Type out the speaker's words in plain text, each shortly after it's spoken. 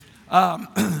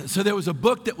So there was a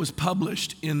book that was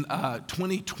published in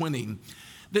 2020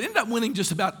 that ended up winning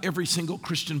just about every single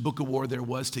Christian book award there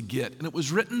was to get. And it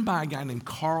was written by a guy named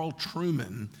Carl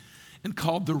Trueman and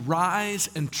called The Rise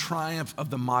and Triumph of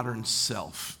the Modern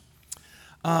Self.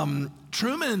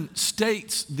 Trueman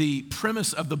states the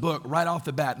premise of the book right off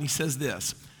the bat, and he says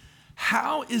this: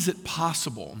 how is it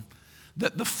possible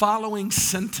that the following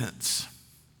sentence,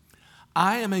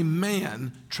 "I am a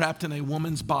man trapped in a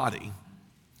woman's body,"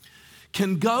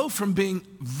 can go from being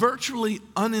virtually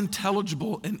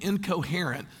unintelligible and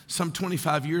incoherent some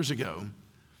 25 years ago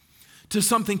to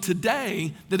something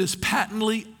today that is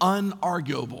patently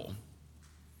unarguable,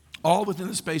 all within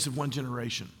the space of one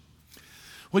generation?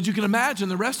 What you can imagine,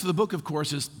 the rest of the book, of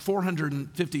course, is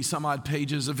 450 some odd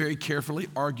pages of very carefully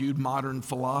argued modern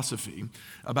philosophy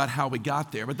about how we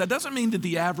got there. But that doesn't mean that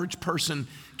the average person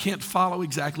can't follow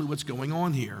exactly what's going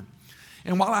on here.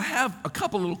 And while I have a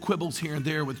couple little quibbles here and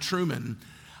there with Trueman,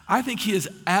 I think he is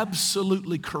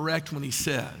absolutely correct when he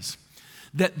says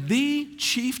that the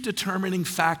chief determining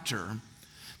factor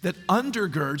that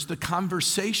undergirds the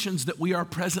conversations that we are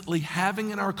presently having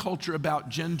in our culture about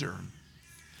gender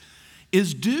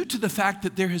is due to the fact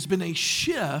that there has been a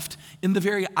shift in the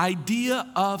very idea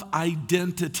of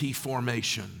identity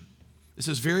formation. This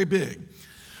is very big.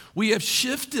 We have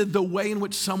shifted the way in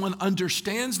which someone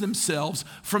understands themselves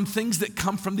from things that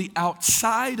come from the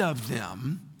outside of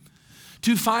them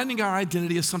to finding our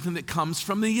identity as something that comes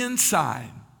from the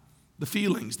inside, the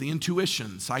feelings, the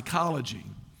intuition, psychology.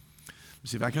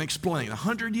 Let's see if I can explain.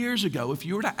 100 years ago, if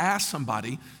you were to ask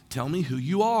somebody, "Tell me who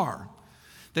you are,"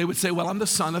 they would say, "Well, I'm the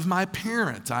son of my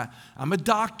parents. I'm a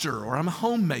doctor, or I'm a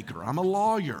homemaker. I'm a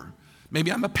lawyer.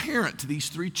 Maybe I'm a parent to these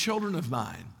 3 children of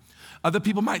mine." Other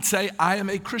people might say, "I am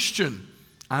a Christian.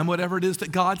 I'm whatever it is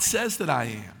that God says that I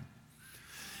am."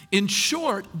 In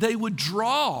short, they would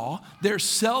draw their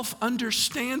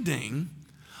self-understanding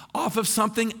off of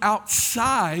something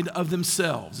outside of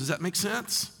themselves. Does that make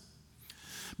sense?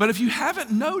 But if you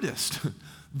haven't noticed,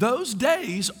 those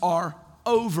days are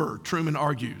over, Trueman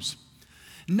argues.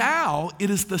 Now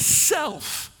it is the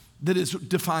self that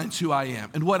defines who I am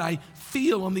and what I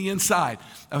feel on the inside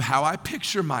of how I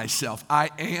picture myself.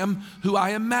 I am who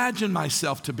I imagine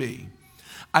myself to be.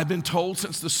 I've been told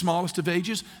since the smallest of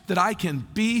ages that I can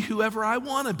be whoever I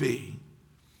want to be.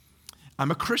 I'm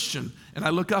a Christian, and I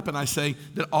look up and I say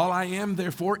that all I am,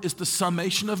 therefore, is the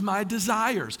summation of my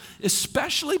desires,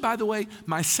 especially, by the way,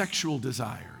 my sexual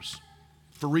desires,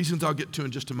 for reasons I'll get to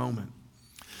in just a moment.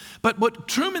 But what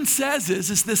Trueman says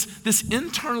is this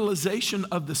internalization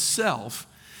of the self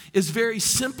is very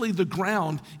simply the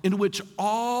ground in which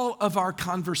all of our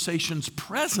conversations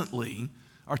presently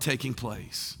are taking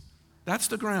place. That's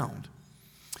the ground.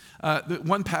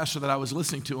 One pastor that I was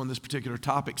listening to on this particular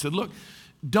topic said, "Look,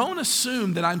 don't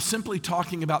assume that I'm simply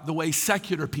talking about the way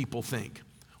secular people think.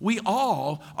 We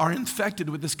all are infected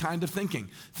with this kind of thinking.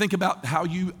 Think about how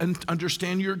you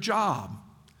understand your job.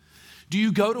 Do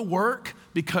you go to work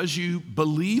because you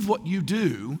believe what you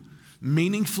do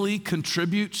meaningfully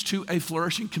contributes to a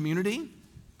flourishing community?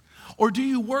 Or do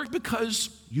you work because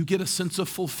you get a sense of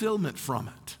fulfillment from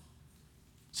it?"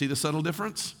 See the subtle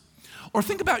difference? Or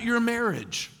think about your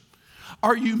marriage.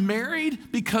 Are you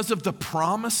married because of the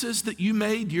promises that you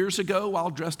made years ago while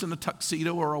dressed in a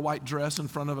tuxedo or a white dress in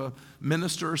front of a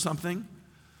minister or something?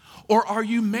 Or are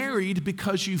you married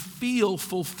because you feel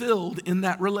fulfilled in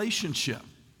that relationship?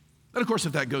 And of course,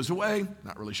 if that goes away,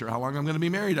 not really sure how long I'm going to be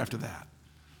married after that.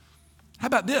 How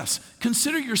about this?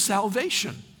 Consider your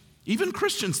salvation. Even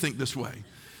Christians think this way.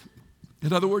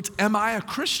 In other words, am I a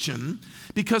Christian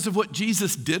because of what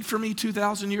Jesus did for me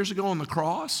 2,000 years ago on the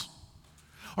cross?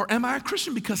 Or am I a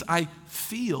Christian because I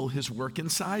feel his work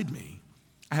inside me?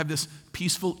 I have this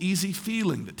peaceful, easy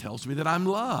feeling that tells me that I'm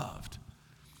loved.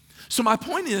 So my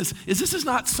point is this is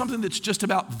not something that's just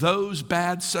about those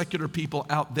bad secular people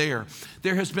out there.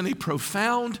 There has been a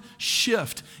profound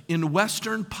shift in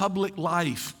Western public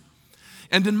life.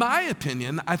 And in my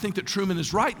opinion, I think that Trueman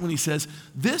is right when he says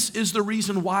this is the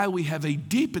reason why we have a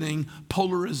deepening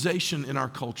polarization in our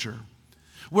culture.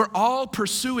 We're all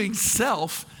pursuing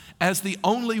self as the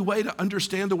only way to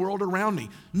understand the world around me.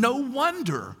 No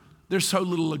wonder there's so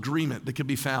little agreement that can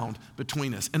be found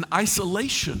between us. And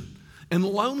isolation and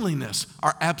loneliness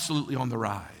are absolutely on the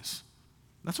rise.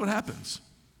 That's what happens.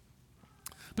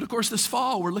 But of course, this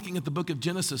fall, we're looking at the book of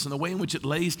Genesis and the way in which it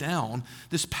lays down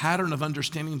this pattern of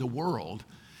understanding the world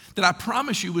that I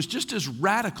promise you was just as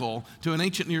radical to an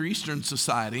ancient Near Eastern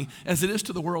society as it is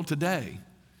to the world today.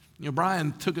 You know,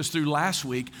 Brian took us through last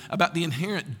week about the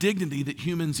inherent dignity that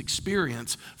humans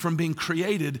experience from being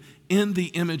created in the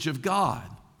image of God.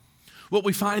 What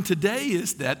we find today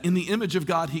is that in the image of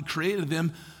God, he created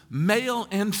them, male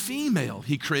and female,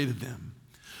 he created them.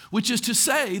 Which is to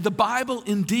say, the Bible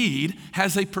indeed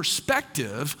has a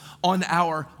perspective on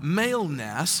our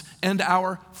maleness and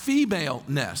our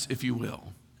femaleness, if you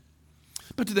will.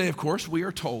 But today, of course, we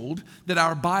are told that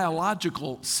our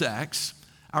biological sex,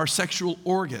 our sexual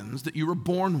organs that you were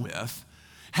born with,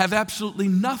 have absolutely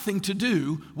nothing to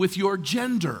do with your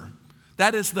gender.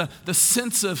 That is the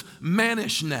sense of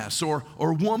mannishness or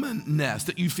womanness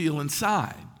that you feel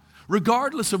inside,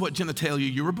 regardless of what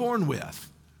genitalia you were born with.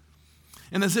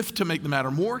 And as if to make the matter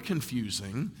more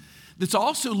confusing, it's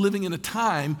also living in a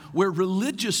time where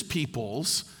religious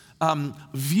people's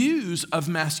views of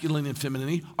masculinity and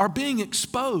femininity are being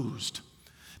exposed,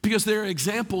 because there are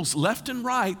examples left and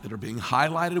right that are being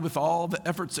highlighted with all the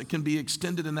efforts that can be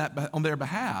extended on their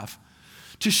behalf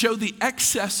to show the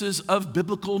excesses of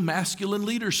biblical masculine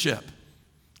leadership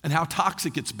and how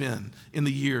toxic it's been in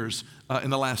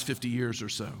the last 50 years or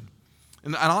so.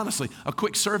 And honestly, a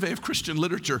quick survey of Christian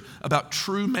literature about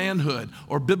true manhood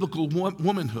or biblical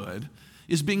womanhood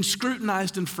is being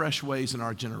scrutinized in fresh ways in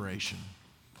our generation.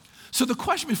 So the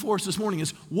question before us this morning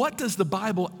is, what does the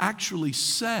Bible actually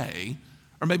say,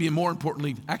 or maybe more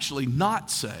importantly, actually not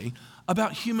say,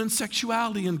 about human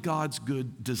sexuality and God's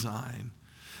good design?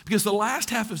 Because the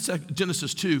last half of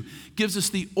Genesis 2 gives us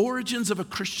the origins of a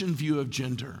Christian view of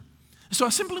gender. So I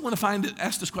simply want to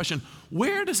ask this question: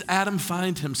 where does Adam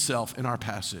find himself in our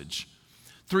passage?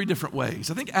 3 different ways.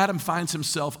 I think Adam finds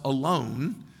himself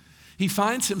alone. He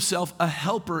finds himself a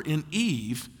helper in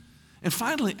Eve. And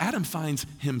finally, Adam finds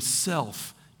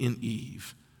himself in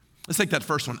Eve. Let's take that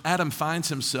first one. Adam finds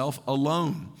himself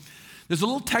alone. There's a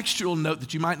little textual note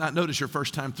that you might not notice your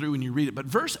first time through when you read it, but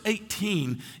verse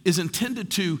 18 is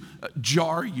intended to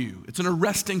jar you. It's an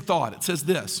arresting thought. It says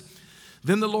this: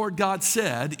 "Then the Lord God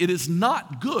said, 'It is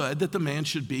not good that the man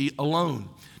should be alone.'"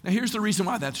 Now here's the reason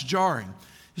why that's jarring.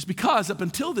 It's because up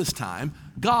until this time,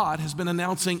 God has been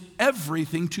announcing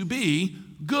everything to be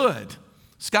good.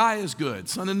 Sky is good,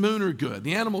 sun and moon are good,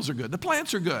 the animals are good, the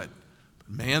plants are good. But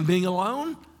man being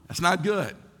alone, that's not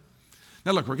good.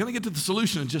 Now look, we're going to get to the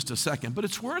solution in just a second, but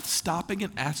it's worth stopping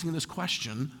and asking this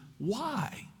question: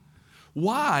 why?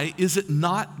 Why is it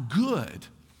not good?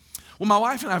 Well, my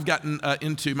wife and I have gotten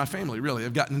my family really,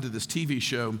 have gotten into this TV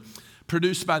show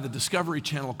produced by the Discovery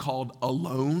Channel called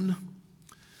Alone.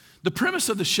 The premise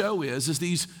of the show is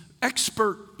these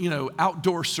expert,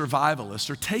 outdoor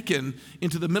survivalists are taken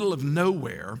into the middle of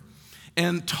nowhere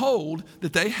and told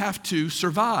that they have to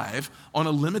survive on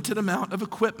a limited amount of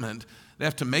equipment. They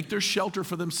have to make their shelter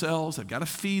for themselves. They've got to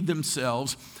feed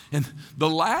themselves. And the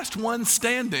last one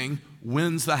standing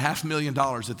wins the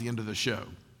 $500,000 at the end of the show.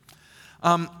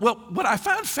 Well, what I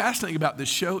found fascinating about this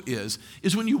show is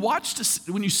when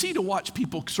you see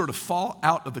people sort of fall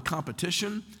out of the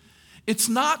competition, it's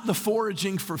not the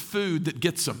foraging for food that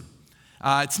gets them.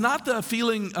 It's not the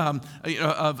feeling of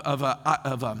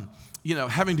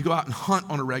having to go out and hunt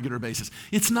on a regular basis.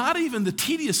 It's not even the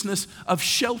tediousness of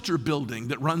shelter building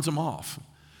that runs them off.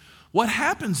 What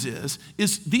happens is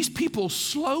these people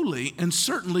slowly and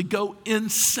certainly go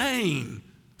insane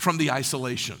from the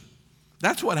isolation.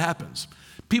 That's what happens.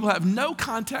 People have no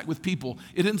contact with people.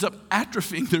 It ends up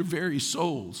atrophying their very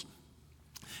souls.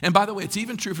 And by the way, it's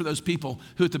even true for those people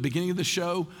who at the beginning of the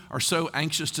show are so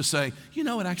anxious to say, you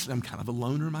know what, actually I'm kind of a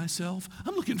loner myself.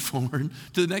 I'm looking forward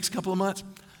to the next couple of months.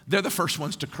 They're the first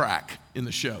ones to crack in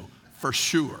the show, for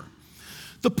sure.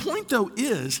 The point though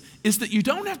is that you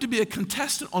don't have to be a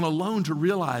contestant on Alone to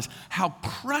realize how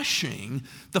crushing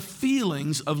the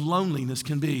feelings of loneliness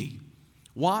can be.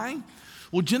 Why?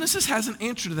 Well, Genesis has an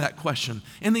answer to that question.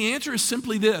 And the answer is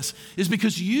simply this, is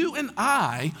because you and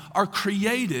I are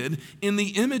created in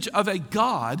the image of a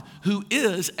God who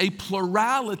is a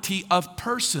plurality of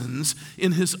persons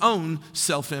in his own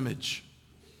self-image.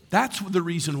 That's the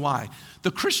reason why.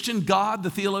 The Christian God, the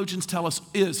theologians tell us,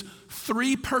 is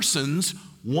 3 persons,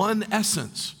 1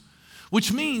 essence.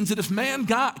 Which means that if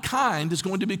mankind is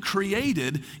going to be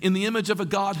created in the image of a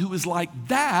God who is like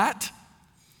that,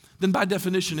 then by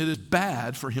definition it is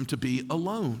bad for him to be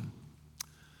alone.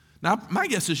 Now, my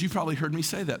guess is you've probably heard me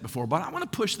say that before, but I want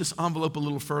to push this envelope a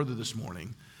little further this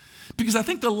morning, because I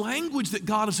think the language that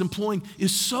God is employing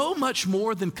is so much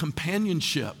more than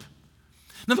companionship.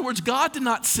 In other words, God did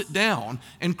not sit down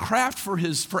and craft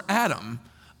for Adam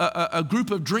a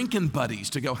group of drinking buddies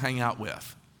to go hang out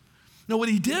with. No, what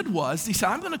he did was he said,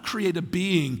 I'm going to create a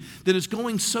being that is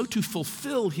going so to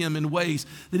fulfill him in ways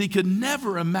that he could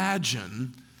never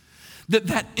imagine,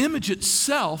 that image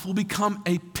itself will become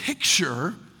a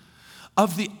picture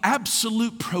of the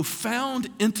absolute profound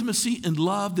intimacy and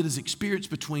love that is experienced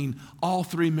between all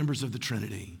three members of the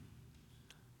Trinity.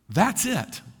 That's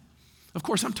it. Of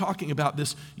course, I'm talking about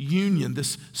this union,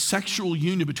 this sexual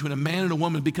union between a man and a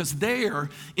woman, because there,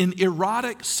 in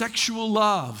erotic sexual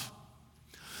love,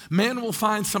 man will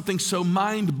find something so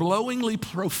mind-blowingly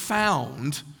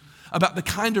profound about the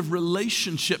kind of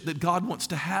relationship that God wants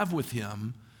to have with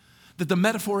him that the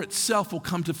metaphor itself will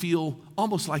come to feel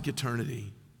almost like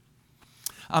eternity.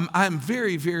 I'm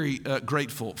very, very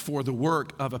grateful for the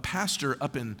work of a pastor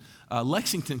up in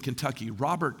Lexington, Kentucky,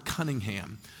 Robert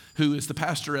Cunningham, who is the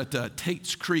pastor at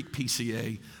Tate's Creek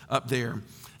PCA up there.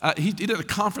 He did a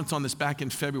conference on this back in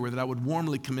February that I would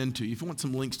warmly commend to you. If you want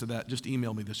some links to that, just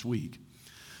email me this week.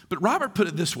 But Robert put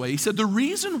it this way. He said, the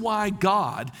reason why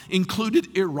God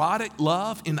included erotic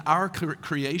love in our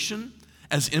creation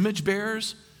as image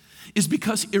bearers is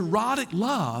because erotic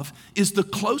love is the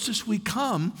closest we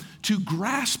come to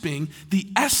grasping the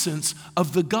essence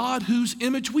of the God whose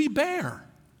image we bear.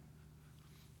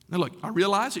 Now look, I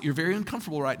realize that you're very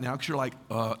uncomfortable right now because you're like,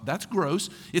 that's gross.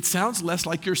 It sounds less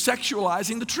like you're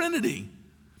sexualizing the Trinity.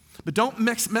 But don't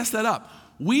mess that up.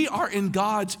 We are in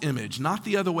God's image, not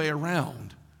the other way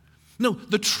around. No,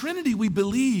 the Trinity we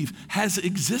believe has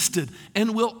existed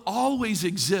and will always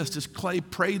exist, as Clay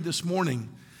prayed this morning,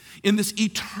 in this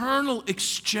eternal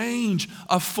exchange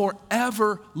of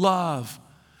forever love,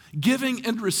 giving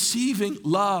and receiving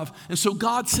love. And so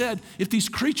God said, if these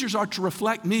creatures are to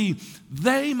reflect me,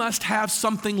 they must have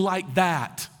something like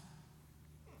that.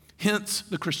 Hence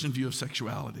the Christian view of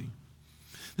sexuality.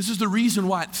 This is the reason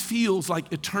why it feels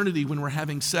like eternity when we're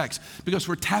having sex, because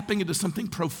we're tapping into something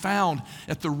profound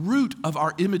at the root of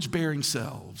our image-bearing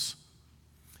selves.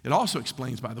 It also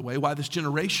explains, by the way, why this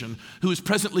generation, who is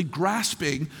presently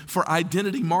grasping for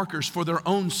identity markers for their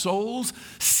own souls,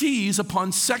 seize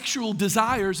upon sexual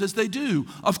desires as they do.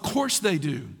 Of course they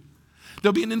do.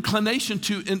 There'll be an inclination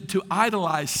to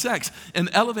idolize sex and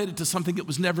elevate it to something it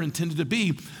was never intended to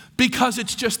be because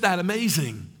it's just that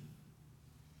amazing.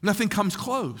 Nothing comes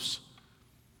close.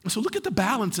 So look at the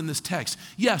balance in this text.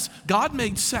 Yes, God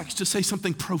made sex to say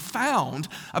something profound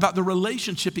about the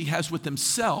relationship he has with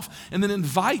himself and then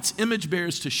invites image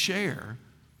bearers to share.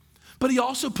 But he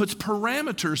also puts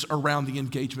parameters around the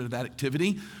engagement of that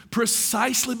activity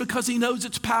precisely because he knows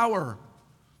its power.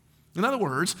 In other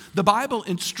words, the Bible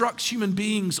instructs human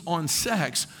beings on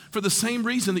sex for the same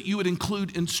reason that you would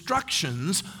include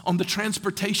instructions on the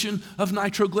transportation of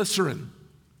nitroglycerin.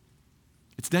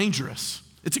 It's dangerous.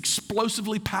 It's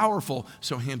explosively powerful,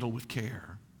 so handle with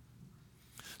care.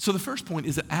 So the first point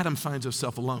is that Adam finds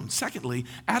himself alone. Secondly,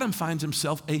 Adam finds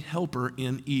himself a helper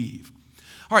in Eve.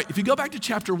 All right, if you go back to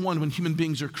chapter 1 when human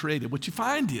beings are created, what you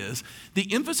find is the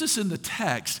emphasis in the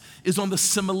text is on the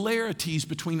similarities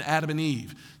between Adam and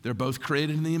Eve. They're both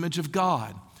created in the image of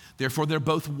God. Therefore, they're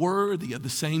both worthy of the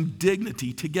same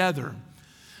dignity together.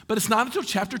 But it's not until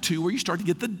chapter 2 where you start to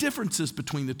get the differences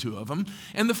between the two of them.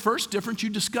 And the first difference you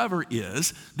discover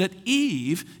is that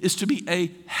Eve is to be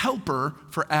a helper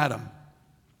for Adam.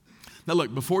 Now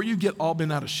look, before you get all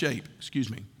bent out of shape,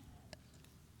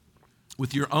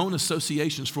 with your own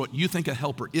associations for what you think a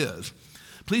helper is,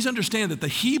 please understand that the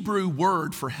Hebrew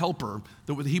word for helper,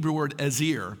 the Hebrew word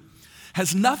ezer,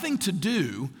 has nothing to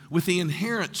do with the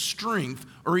inherent strength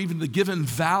or even the given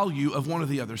value of one of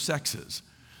the other sexes.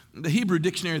 The Hebrew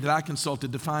dictionary that I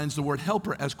consulted defines the word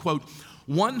helper as, quote,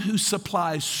 one who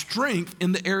supplies strength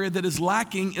in the area that is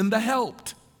lacking in the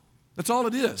helped. That's all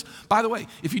it is. By the way,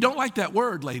 if you don't like that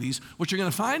word, ladies, what you're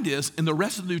going to find is in the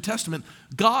rest of the New Testament,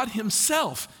 God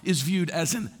himself is viewed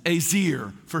as an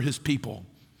ezer for his people.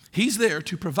 He's there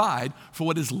to provide for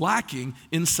what is lacking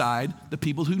inside the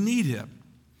people who need him.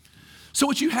 So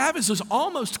what you have is this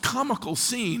almost comical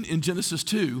scene in Genesis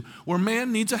 2 where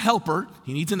man needs a helper,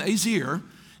 he needs an ezer,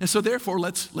 and so therefore,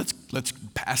 let's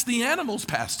pass the animals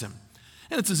past him.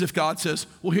 And it's as if God says,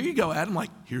 well, here you go, Adam. Like,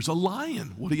 here's a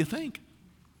lion. What do you think?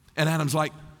 And Adam's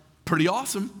like, pretty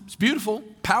awesome. It's beautiful,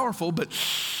 powerful, but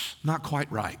not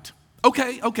quite right.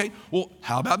 Okay. Well,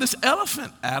 how about this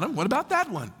elephant, Adam? What about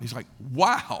that one? He's like,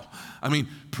 wow. I mean,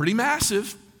 pretty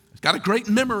massive. It's got a great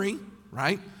memory,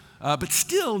 right? But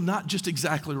still not just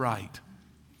exactly right.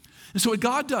 And so what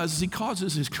God does is he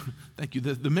causes his, thank you,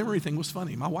 the memory thing was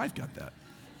funny. My wife got that.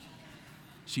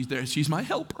 She's there. She's my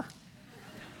helper.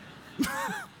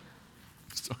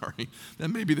 Sorry. That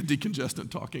may be the decongestant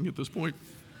talking at this point.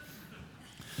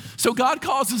 So God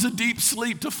causes a deep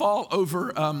sleep to fall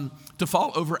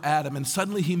over Adam, and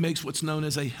suddenly he makes what's known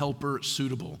as a helper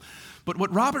suitable. But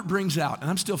what Robert brings out, and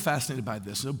I'm still fascinated by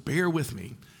this, so bear with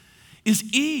me, is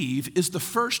Eve is the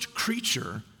first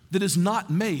creature that is not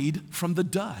made from the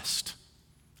dust.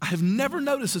 I have never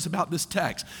noticed this about this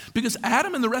text because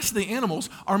Adam and the rest of the animals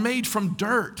are made from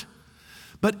dirt.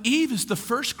 But Eve is the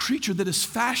first creature that is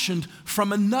fashioned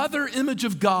from another image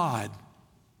of God.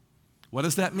 What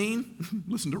does that mean?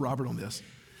 Listen to Robert on this.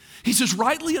 He says,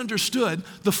 rightly understood,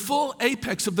 the full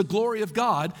apex of the glory of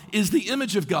God is the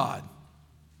image of God.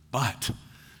 But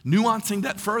nuancing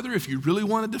that further, if you really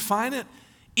want to define it,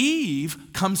 Eve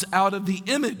comes out of the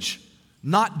image,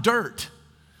 not dirt,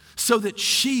 so that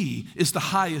she is the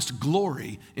highest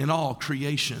glory in all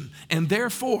creation. And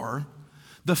therefore,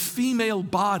 the female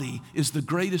body is the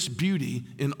greatest beauty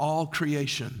in all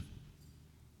creation.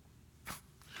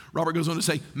 Robert goes on to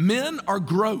say, men are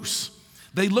gross.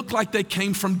 They look like they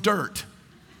came from dirt.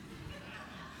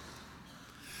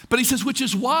 But he says, which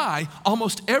is why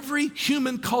almost every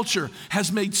human culture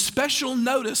has made special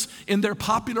notice in their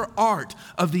popular art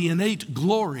of the innate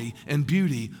glory and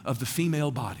beauty of the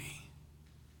female body.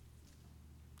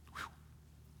 Whew.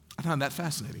 I find that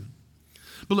fascinating.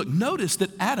 But look, notice that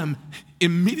Adam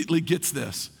immediately gets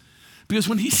this. Because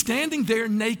when he's standing there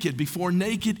naked before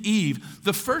naked Eve,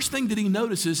 the first thing that he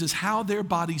notices is how their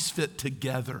bodies fit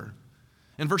together.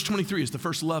 And verse 23 is the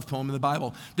first love poem in the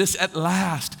Bible. This at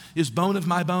last is bone of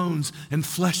my bones and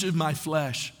flesh of my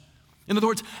flesh. In other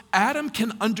words, Adam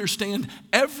can understand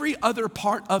every other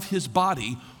part of his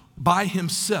body by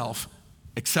himself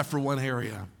except for one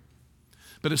area.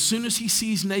 But as soon as he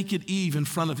sees naked Eve in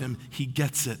front of him, he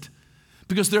gets it.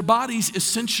 Because their bodies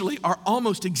essentially are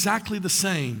almost exactly the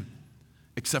same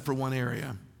except for one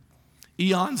area.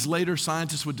 Eons later,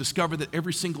 scientists would discover that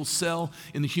every single cell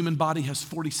in the human body has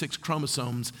 46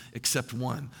 chromosomes except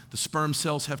one. The sperm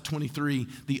cells have 23,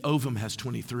 the ovum has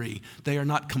 23. They are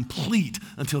not complete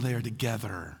until they are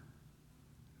together.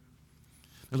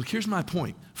 Now look, here's my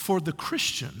point. For the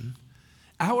Christian,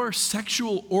 our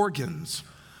sexual organs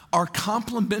are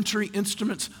complementary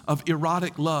instruments of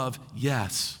erotic love,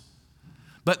 yes.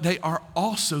 But they are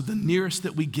also the nearest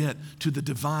that we get to the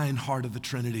divine heart of the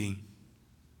Trinity.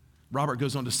 Robert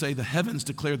goes on to say, the heavens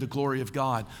declare the glory of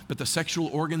God, but the sexual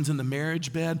organs in the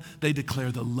marriage bed, they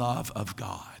declare the love of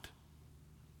God.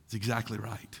 That's exactly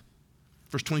right.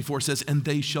 Verse 24 says, and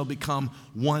they shall become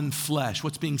one flesh.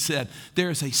 What's being said? There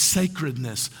is a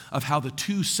sacredness of how the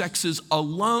two sexes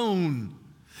alone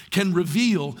can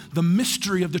reveal the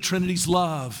mystery of the Trinity's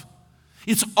love.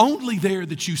 It's only there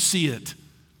that you see it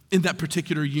in that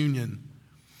particular union.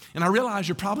 And I realize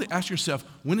you're probably asking yourself,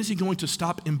 when is he going to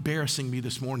stop embarrassing me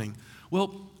this morning?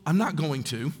 Well, I'm not going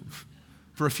to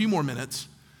for a few more minutes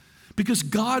because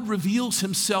God reveals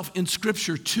himself in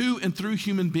Scripture to and through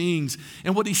human beings.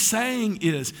 And what he's saying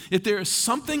is, if there is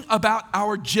something about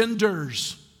our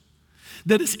genders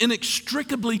that is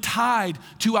inextricably tied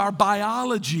to our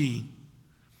biology,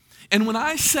 and when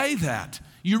I say that,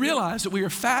 you realize that we are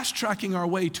fast-tracking our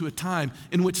way to a time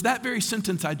in which that very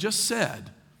sentence I just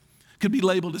said could be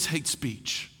labeled as hate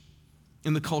speech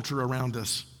in the culture around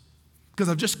us. Because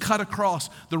I've just cut across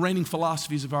the reigning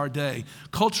philosophies of our day.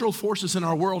 Cultural forces in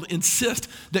our world insist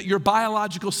that your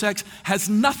biological sex has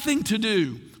nothing to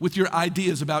do with your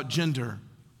ideas about gender.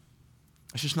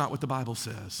 That's just not what the Bible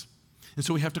says. And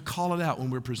so we have to call it out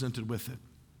when we're presented with it.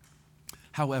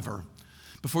 However,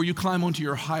 before you climb onto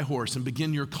your high horse and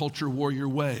begin your culture warrior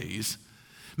ways,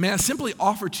 may I simply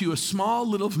offer to you a small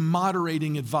little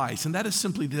moderating advice, and that is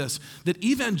simply this, that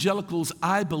evangelicals,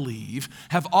 I believe,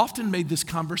 have often made this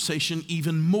conversation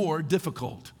even more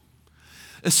difficult,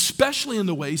 especially in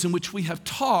the ways in which we have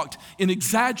talked in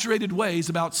exaggerated ways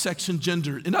about sex and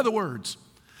gender. In other words,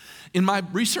 in my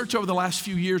research over the last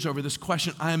few years over this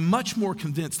question, I am much more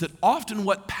convinced that often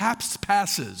what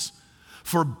passes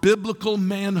for biblical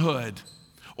manhood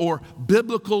or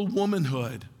biblical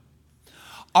womanhood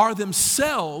are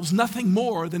themselves nothing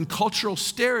more than cultural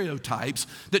stereotypes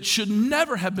that should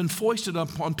never have been foisted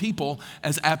upon people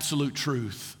as absolute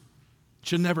truth.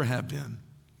 Should never have been.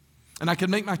 And I can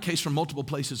make my case from multiple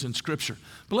places in Scripture.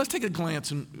 But let's take a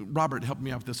glance, and Robert helped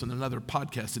me out with this in another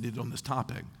podcast that he did on this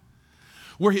topic,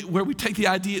 where we take the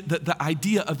idea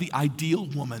of the ideal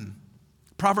woman.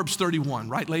 Proverbs 31,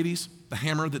 right, ladies? The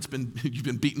hammer you've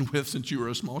been beaten with since you were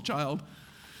a small child.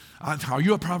 Are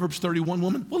you a Proverbs 31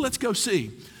 woman? Well, let's go see.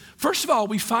 First of all,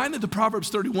 we find that the Proverbs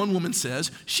 31 woman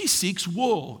says she seeks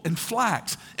wool and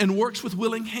flax and works with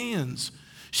willing hands.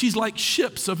 She's like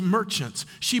ships of merchants.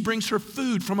 She brings her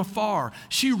food from afar.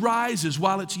 She rises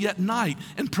while it's yet night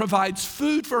and provides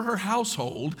food for her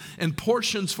household and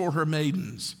portions for her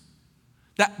maidens.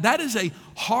 That is a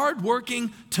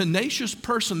hardworking, tenacious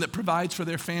person that provides for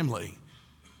their family.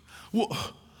 Well,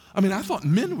 I thought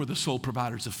men were the sole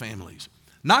providers of families.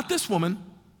 Not this woman.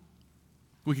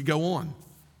 We could go on.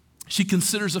 She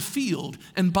considers a field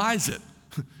and buys it.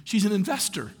 She's an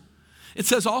investor. It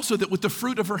says also that with the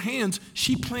fruit of her hands,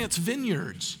 she plants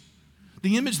vineyards.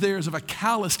 The image there is of a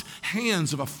calloused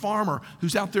hands of a farmer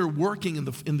who's out there working in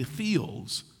the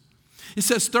fields. It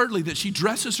says thirdly that she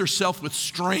dresses herself with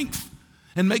strength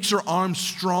and makes her arms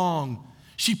strong.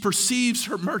 She perceives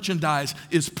her merchandise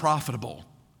is profitable.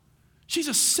 She's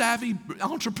a savvy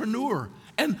entrepreneur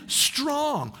and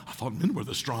strong. I thought men were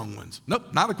the strong ones.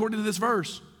 Nope, not according to this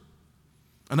verse.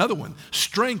 Another one,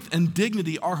 strength and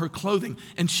dignity are her clothing,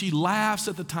 and she laughs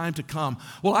at the time to come.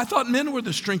 Well, I thought men were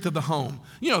the strength of the home.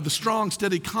 The strong,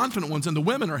 steady, confident ones, and the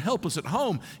women are helpless at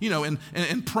home,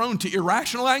 and prone to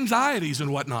irrational anxieties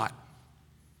and whatnot.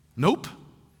 Nope,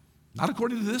 not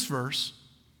according to this verse.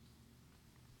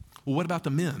 Well, what about the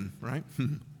men, right?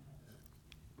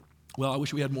 Well, I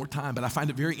wish we had more time, but I find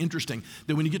it very interesting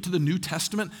that when you get to the New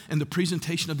Testament and the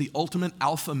presentation of the ultimate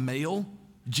alpha male,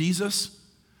 Jesus,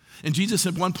 and Jesus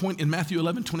at one point in Matthew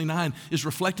 11:29 is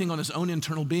reflecting on his own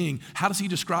internal being. How does he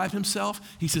describe himself?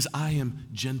 He says, I am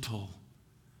gentle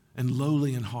and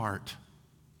lowly in heart.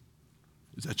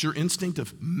 Is that your instinct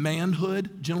of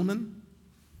manhood, gentlemen?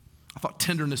 I thought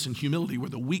tenderness and humility were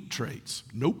the weak traits.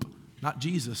 Nope, not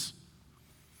Jesus.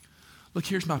 Look,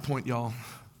 here's my point, y'all.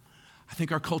 I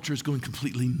think our culture is going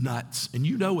completely nuts, and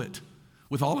you know it,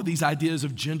 with all of these ideas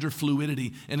of gender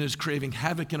fluidity, and it is creating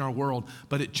havoc in our world.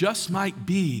 But it just might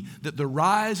be that the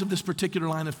rise of this particular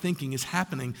line of thinking is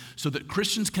happening so that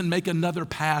Christians can make another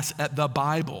pass at the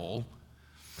Bible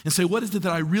and say, what is it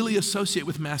that I really associate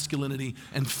with masculinity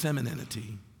and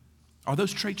femininity? Are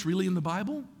those traits really in the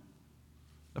Bible?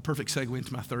 A perfect segue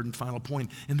into my third and final point,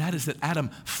 and that is that Adam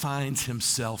finds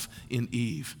himself in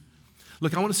Eve.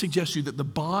 Look, I want to suggest to you that the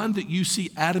bond that you see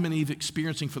Adam and Eve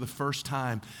experiencing for the first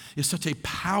time is such a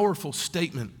powerful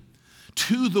statement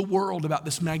to the world about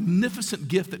this magnificent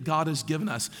gift that God has given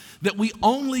us that we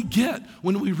only get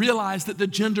when we realize that the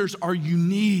genders are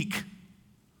unique.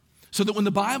 So that when the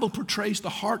Bible portrays the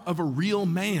heart of a real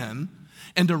man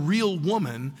and a real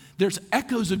woman, there's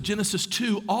echoes of Genesis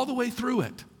 2 all the way through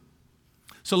it.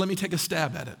 So let me take a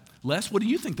stab at it. Les, what do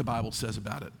you think the Bible says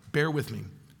about it? Bear with me.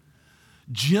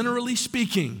 Generally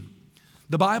speaking,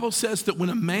 the Bible says that when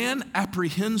a man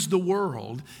apprehends the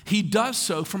world, he does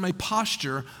so from a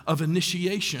posture of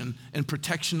initiation and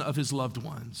protection of his loved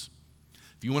ones.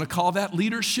 If you want to call that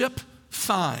leadership,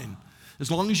 fine.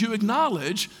 As long as you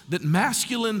acknowledge that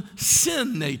masculine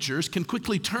sin natures can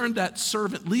quickly turn that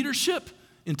servant leadership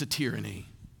into tyranny.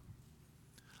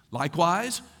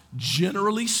 Likewise,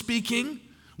 generally speaking,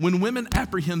 when women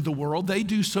apprehend the world, they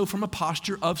do so from a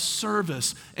posture of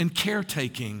service and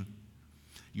caretaking.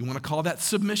 You want to call that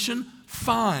submission?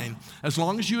 Fine, as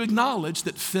long as you acknowledge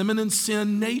that feminine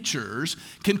sin natures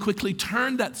can quickly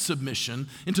turn that submission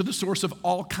into the source of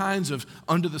all kinds of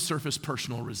under-the-surface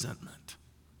personal resentment.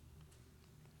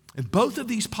 And both of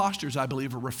these postures, I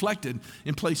believe, are reflected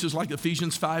in places like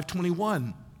Ephesians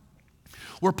 5:21.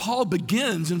 Where Paul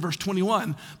begins in verse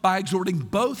 21 by exhorting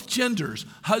both genders,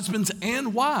 husbands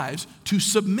and wives, to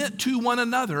submit to one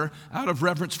another out of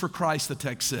reverence for Christ, the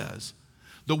text says.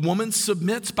 The woman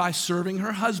submits by serving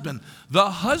her husband. The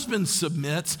husband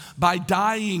submits by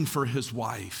dying for his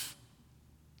wife,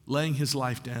 laying his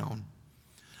life down.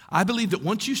 I believe that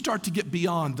once you start to get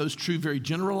beyond those true, very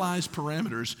generalized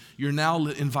parameters, you're now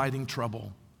inviting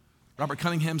trouble. Robert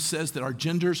Cunningham says that our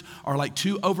genders are like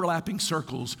two overlapping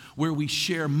circles where we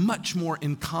share much more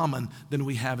in common than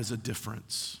we have as a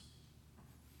difference.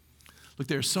 Look,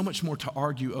 there's so much more to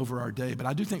argue over our day, but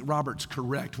I do think Robert's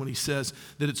correct when he says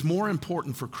that it's more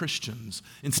important for Christians,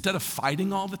 instead of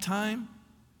fighting all the time,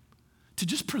 to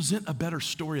just present a better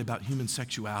story about human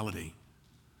sexuality.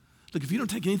 Look, if you don't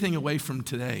take anything away from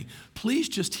today, please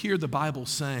just hear the Bible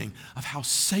saying of how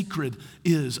sacred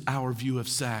is our view of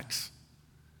sex.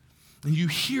 And you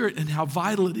hear it and how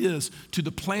vital it is to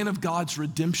the plan of God's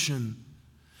redemption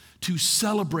to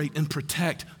celebrate and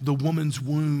protect the woman's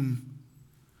womb.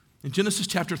 In Genesis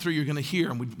chapter 3, you're going to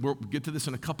hear, and we'll get to this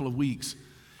in a couple of weeks,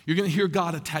 you're going to hear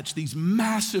God attach these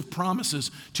massive promises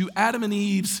to Adam and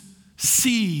Eve's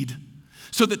seed,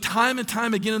 so that time and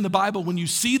time again in the Bible, when you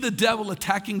see the devil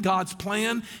attacking God's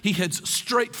plan, he heads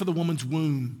straight for the woman's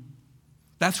womb.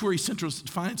 That's where he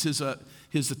finds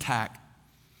his attack.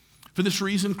 For this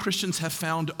reason, Christians have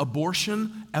found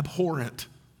abortion abhorrent.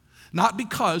 Not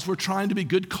because we're trying to be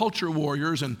good culture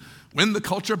warriors and win the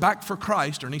culture back for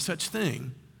Christ or any such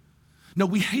thing. No,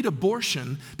 we hate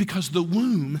abortion because the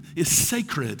womb is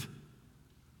sacred.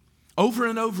 Over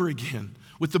and over again,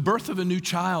 with the birth of a new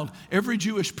child, every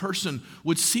Jewish person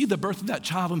would see the birth of that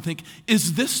child and think,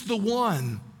 is this the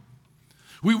one?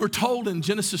 We were told in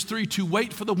Genesis 3 to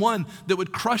wait for the one that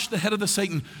would crush the head of the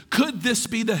Satan. Could this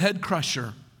be the head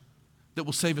crusher that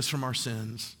will save us from our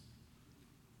sins?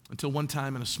 Until one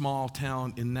time in a small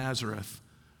town in Nazareth,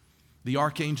 the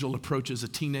archangel approaches a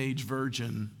teenage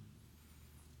virgin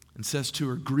and says to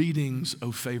her, "Greetings,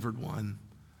 O favored one.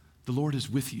 The Lord is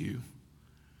with you.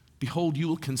 Behold, you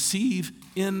will conceive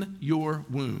in your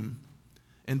womb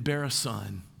and bear a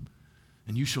son,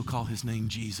 and you shall call his name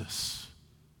Jesus."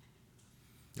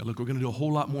 Now look, we're going to do a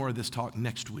whole lot more of this talk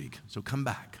next week, so come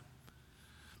back.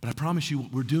 But I promise you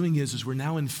what we're doing is we're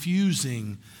now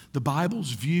infusing the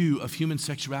Bible's view of human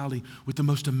sexuality with the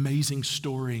most amazing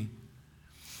story.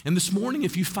 And this morning,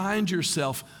 if you find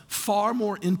yourself far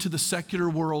more into the secular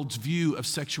world's view of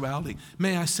sexuality,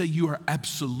 may I say you are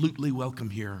absolutely welcome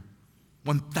here.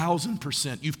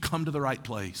 1,000%. You've come to the right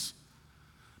place.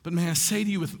 But may I say to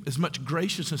you with as much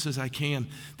graciousness as I can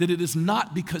that it is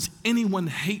not because anyone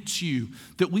hates you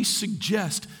that we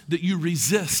suggest that you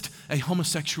resist a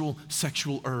homosexual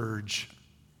sexual urge.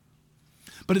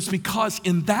 But it's because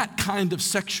in that kind of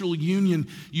sexual union,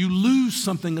 you lose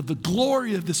something of the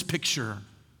glory of this picture.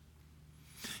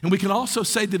 And we can also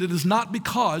say that it is not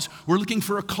because we're looking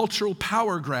for a cultural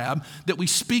power grab that we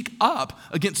speak up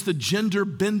against the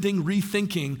gender-bending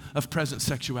rethinking of present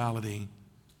sexuality.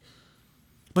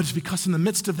 But it's because in the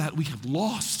midst of that, we have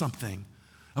lost something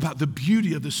about the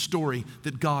beauty of the story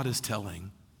that God is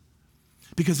telling.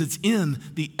 Because it's in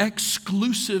the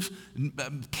exclusive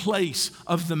place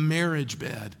of the marriage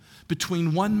bed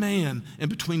between one man and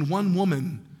between one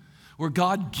woman where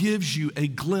God gives you a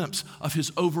glimpse of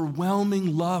his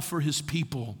overwhelming love for his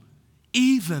people,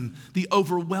 even the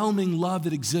overwhelming love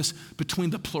that exists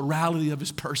between the plurality of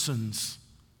his persons.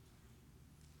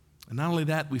 And not only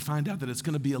that, we find out that it's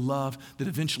going to be a love that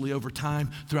eventually over time,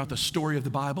 throughout the story of the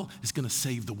Bible, is going to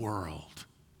save the world.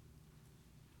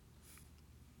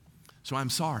 So I'm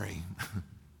sorry.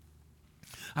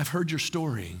 I've heard your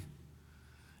story,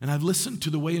 and I've listened to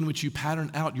the way in which you pattern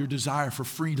out your desire for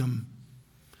freedom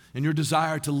and your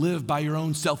desire to live by your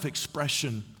own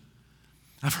self-expression.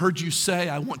 I've heard you say,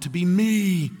 I want to be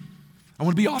me. I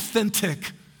want to be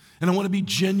authentic, and I want to be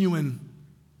genuine.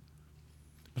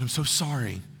 But I'm so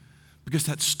sorry, because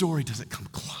that story doesn't come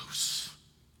close.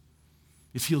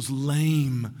 It feels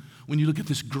lame when you look at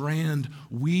this grand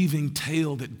weaving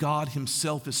tale that God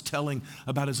himself is telling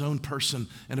about his own person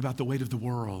and about the weight of the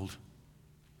world.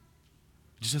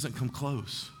 It just doesn't come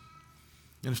close.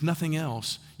 And if nothing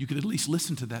else, you could at least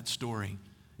listen to that story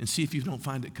and see if you don't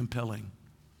find it compelling.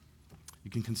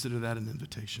 You can consider that an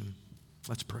invitation.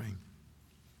 Let's pray.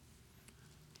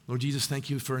 Lord Jesus, thank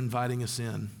you for inviting us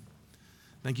in.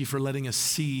 Thank you for letting us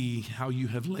see how you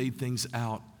have laid things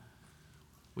out.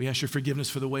 We ask your forgiveness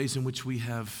for the ways in which we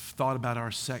have thought about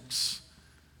our sex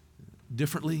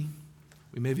differently.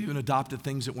 We may have even adopted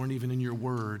things that weren't even in your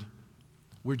word.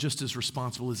 We're just as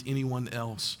responsible as anyone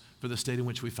else for the state in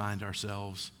which we find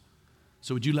ourselves.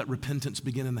 So would you let repentance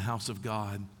begin in the house of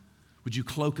God? Would you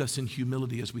cloak us in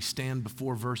humility as we stand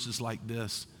before verses like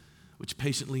this, which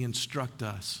patiently instruct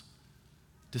us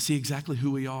to see exactly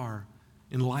who we are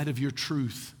in light of your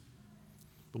truth.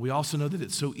 But we also know that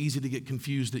it's so easy to get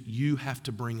confused that you have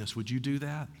to bring us. Would you do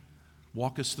that?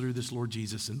 Walk us through this, Lord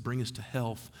Jesus, and bring us to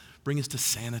health, bring us to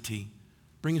sanity,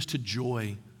 bring us to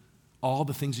joy, all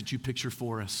the things that you picture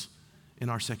for us in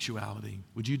our sexuality.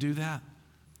 Would you do that?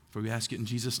 For we ask it in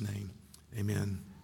Jesus' name, amen.